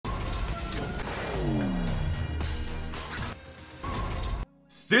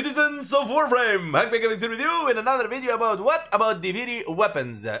Citizens of Warframe! Hunkpain coming with you in another video about what? About Duviri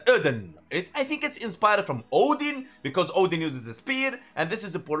weapons, Edun. I think it's inspired from Odin, because Odin uses a spear, and this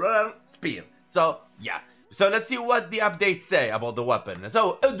is a polar spear. So, yeah. So let's see what the updates say about the weapon.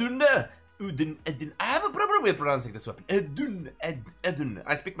 So, Edun. I have a problem with pronouncing this weapon. Edun.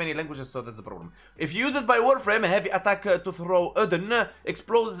 I speak many languages, so that's the problem. If you use it by Warframe, heavy attack to throw Edun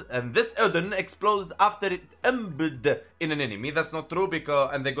explodes, and this Edun explodes after it embedded in an enemy. That's not true,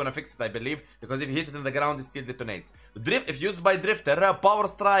 because and they're gonna fix it, I believe, because if you hit it in the ground, it still detonates. If used by Drifter, power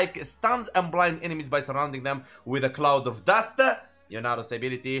strike stuns and blind enemies by surrounding them with a cloud of dust. Yanaros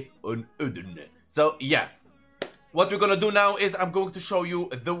ability on Edun. So yeah, what we're gonna do now is I'm going to show you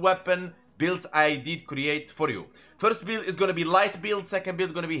the weapon builds I did create for you. First build is gonna be light build, second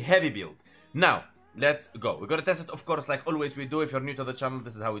build gonna be heavy build. Now, let's go. We're gonna test it, of course, like always we do. If you're new to the channel,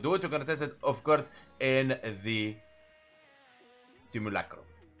 this is how we do it. We're gonna test it, of course, in the Simulacrum.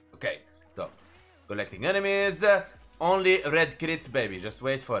 Okay, so, collecting enemies. Only red crits, baby. Just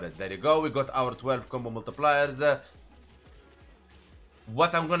wait for it. There you go. We got our 12 combo multipliers.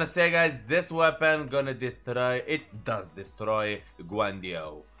 What I'm gonna say, guys, this weapon gonna destroy, it does destroy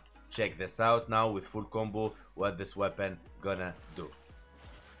Guandio. Check this out now with full combo, what this weapon gonna do.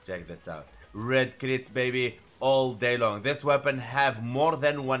 Check this out. Red crits, baby, all day long. This weapon have more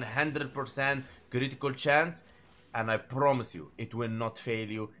than 100% critical chance, and I promise you, it will not fail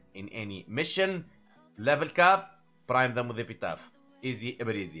you in any mission. Level cap, prime them with Epitaph. Easy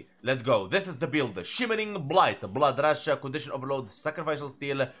breezy. Let's go. This is the build. Shimmering Blight, Blood Rush, Condition Overload, Sacrificial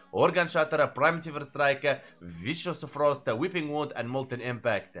Steel, Organ Shatter, Primitive Strike, Vicious Frost, Whipping Wound, and Molten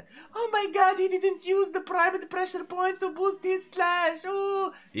Impact. Oh my god, he didn't use the Private Pressure Point to boost his slash.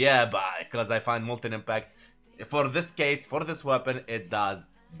 Ooh. Yeah, but because I find Molten Impact, for this case, for this weapon, it does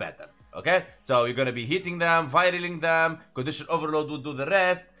better. Okay? So you're gonna be hitting them, viraling them, Condition Overload will do the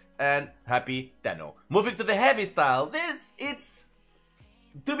rest, and happy Tenno. Moving to the heavy style,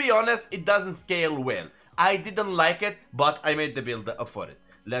 to be honest, it doesn't scale well. I didn't like it, but I made the build for it.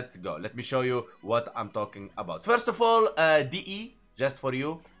 Let's go. Let me show you what I'm talking about. First of all, DE, just for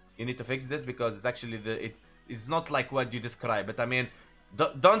you. You need to fix this because it's actually it's not like what you describe. But I mean,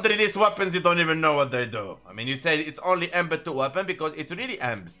 don't release weapons you don't even know what they do. I mean, you say it's only embed to weapon because it really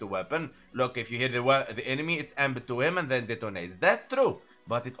embeds to weapon. Look, if you hit the enemy, it's embed to him and then detonates. That's true,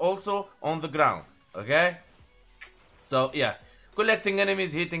 but it also on the ground. Okay? So yeah. Collecting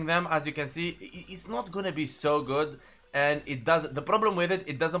enemies, hitting them, as you can see, it's not gonna be so good, and the problem with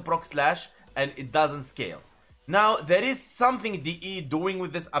it doesn't proc slash and it doesn't scale. Now there is something DE doing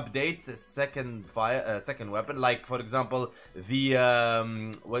with this update, second weapon, like for example the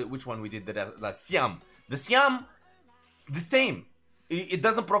which one we did the Siam. The Siam, the same. It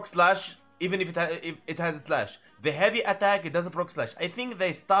doesn't proc slash even if it has a slash. The heavy attack, it doesn't proc slash. I think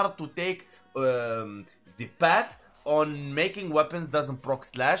they start to take the path on making weapons doesn't proc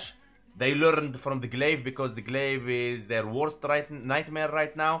slash. They learned from the glaive because the glaive is their worst nightmare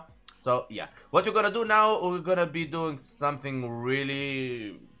right now. So yeah, what we're gonna do now, we're gonna be doing something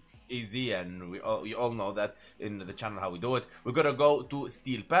really easy, and you all know that in the channel how we do it. We're gonna go to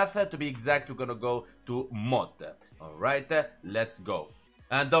steel path. To be exact, we're gonna go to mod. All right, let's go.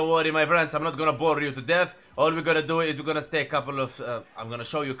 And don't worry, my friends, I'm not gonna bore you to death. All we're gonna do is we're gonna stay a couple of, I'm gonna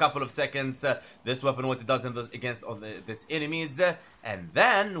show you a couple of seconds, this weapon, what it does against all these enemies. And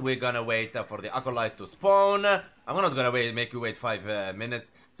then we're gonna wait for the Acolyte to spawn. I'm not gonna make you wait 5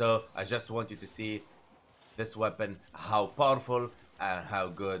 minutes. So I just want you to see this weapon, how powerful and how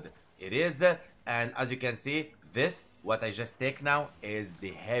good it is. And as you can see, what I just take now, is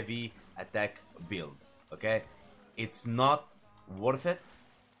the heavy attack build. Okay? It's not worth it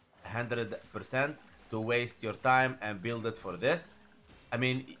 100% to waste your time and build it for this. I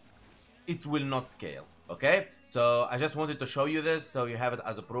mean, it will not scale. Okay, so I just wanted to show you this so you have it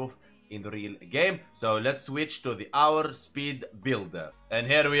as a proof in the real game. So let's switch to the hour speed builder, and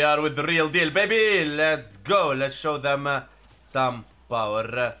here we are with the real deal, baby. Let's go. Let's show them some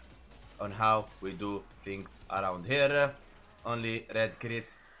power on how we do things around here. Only red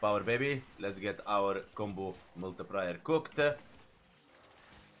crits power, baby. Let's get our combo multiplier cooked,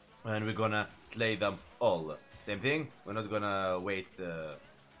 and we're gonna slay them all. Same thing, we're not gonna wait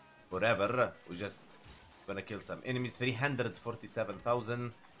forever. We're just gonna kill some enemies.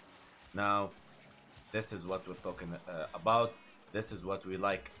 347,000. Now, this is what we're talking about. This is what we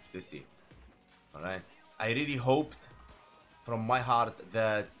like to see. Alright, I really hoped from my heart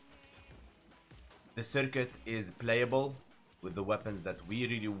that the circuit is playable with the weapons that we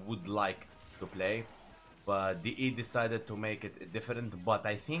really would like to play. But DE decided to make it different. But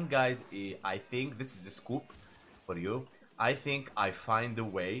I think, guys, I think this is a scoop for you. I think I find a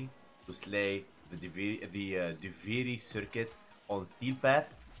way to slay the Duviri circuit on Steel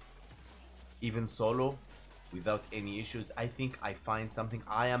Path, even solo, without any issues. I think I find something.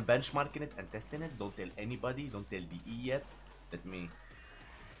 I am benchmarking it and testing it. Don't tell anybody. Don't tell DE yet. Let me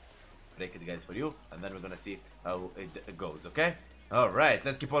break it, guys, for you, and then we're gonna see how it goes. Okay. All right.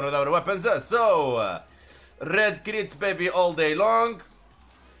 Let's keep on with our weapons. Red crits, baby, all day long.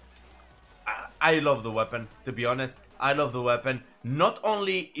 I love the weapon, to be honest. I love the weapon. Not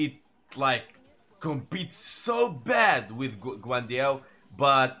only it like competes so bad with Guandiao,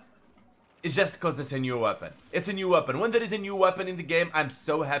 but it's just because it's a new weapon. It's a new weapon. When there is a new weapon in the game, I'm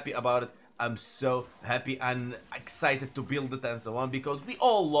so happy about it. I'm so happy and excited to build it and so on, because we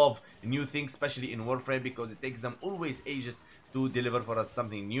all love new things, especially in Warframe, because it takes them always ages to deliver for us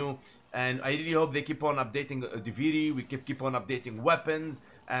something new. And I really hope they keep on updating Duviri. We keep on updating weapons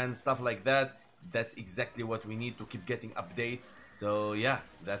and stuff like that. That's exactly what we need to keep getting updates. So yeah,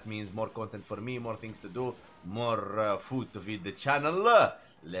 that means more content for me, more things to do, more food to feed the channel.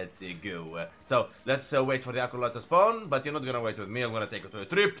 Let's go. So let's wait for the acolyte to spawn, but you're not gonna wait with me. I'm gonna take you to a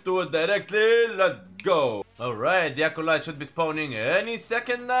trip to it directly. Let's go. All right, the acolyte should be spawning any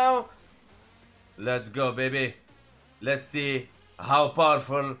second now. Let's go, baby. Let's see how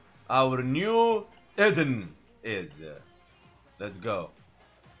powerful our new Edun is. Let's go.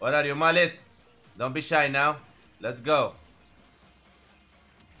 What are you, Malice? Don't be shy now. Let's go.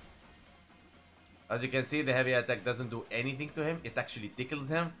 As you can see, the heavy attack doesn't do anything to him. It actually tickles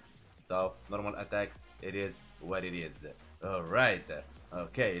him. So, normal attacks, it is what it is. Alright.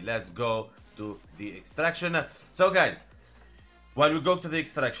 Okay, let's go to the extraction. So, guys, while we go to the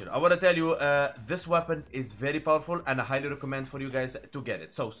extraction, I want to tell you, this weapon is very powerful and I highly recommend for you guys to get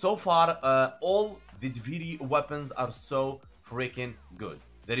it. So far, all the Duviri weapons are so freaking good.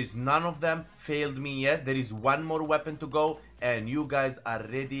 There is none of them failed me yet. There is one more weapon to go and you guys are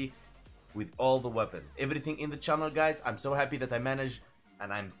ready with all the weapons. Everything in the channel, guys. I'm so happy that I managed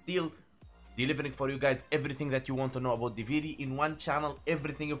and I'm still delivering for you guys everything that you want to know about Duviri in one channel.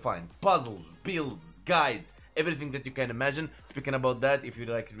 Everything you find, puzzles, builds, guides, everything that you can imagine. Speaking about that, if you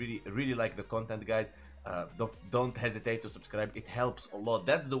like really like the content, guys, don't hesitate to subscribe. It helps a lot.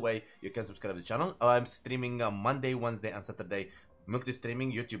 That's the way you can subscribe to the channel. I'm streaming Monday, Wednesday and Saturday,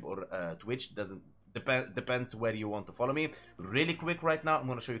 multi-streaming, YouTube or Twitch. Doesn't depends where you want to follow me. Really quick right now, I'm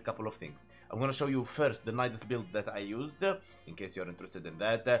going to show you a couple of things. I'm going to show you first the Nidus build that I used, in case you're interested in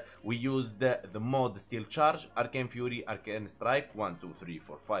that. We used the mod Steel Charge, Arcane Fury, Arcane Strike, 1, 2, 3,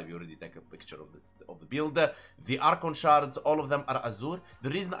 4, 5. You already take a picture of this of the build. The Archon Shards, all of them are Azure.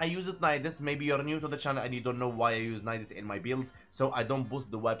 The reason I use it Nidus, maybe you're new to the channel and you don't know why I use Nidus in my builds, so I don't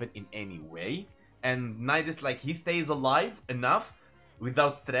boost the weapon in any way. And Nidus, like, he stays alive enough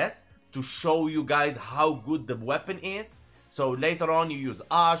without stress to show you guys how good the weapon is. So later on you use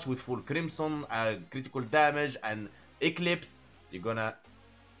Ash with full Crimson, critical damage and Eclipse. You're gonna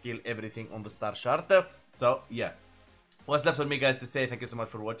kill everything on the Star Shard. So yeah, what's left for me, guys, to say thank you so much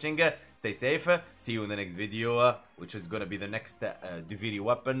for watching. Stay safe. See you in the next video, which is gonna be the next Duviri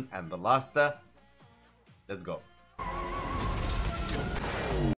weapon and the last. Let's go.